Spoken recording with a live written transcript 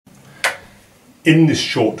In this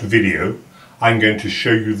short video, I'm going to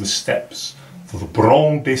show you the steps for the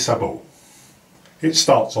Branle des Sabots. It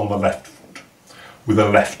starts on the left foot with a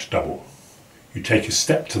left double. You take a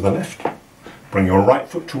step to the left, bring your right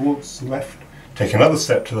foot towards the left, take another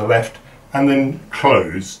step to the left, and then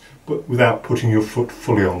close, but without putting your foot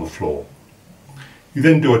fully on the floor. You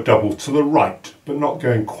then do a double to the right, but not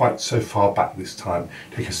going quite so far back this time.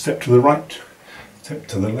 Take a step to the right, step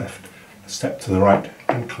to the left, a step to the right,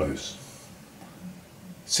 and close.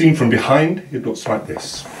 Seen from behind, it looks like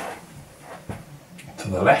this. To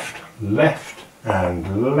the left, left,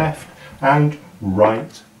 and left, and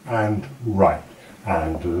right, and right,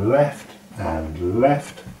 and left, and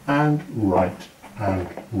left, and right, and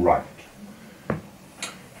right.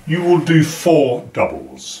 You will do 4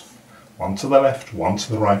 doubles. One to the left, one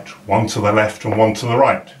to the right, one to the left, and one to the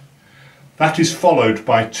right. That is followed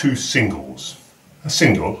by 2 singles. A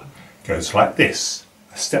single goes like this.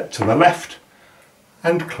 A step to the left,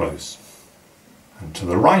 and close. And to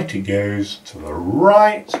the right it goes, to the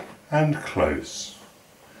right, and close.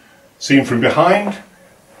 Seen from behind,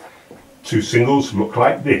 2 singles look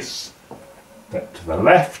like this. Step to the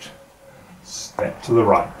left, step to the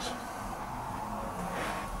right.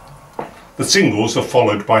 The singles are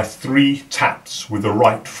followed by 3 taps with the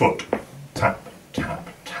right foot. Tap, tap,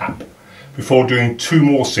 tap. Before doing 2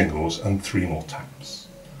 more singles and 3 more taps.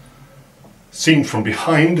 Seen from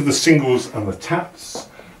behind, the singles and the taps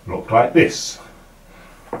look like this.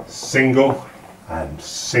 Single and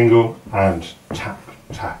tap,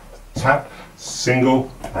 tap, tap.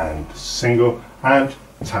 Single and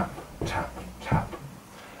tap, tap, tap.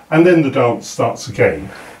 And then the dance starts again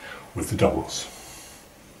with the doubles.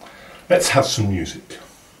 Let's have some music,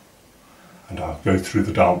 and I'll go through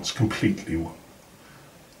the dance completely once.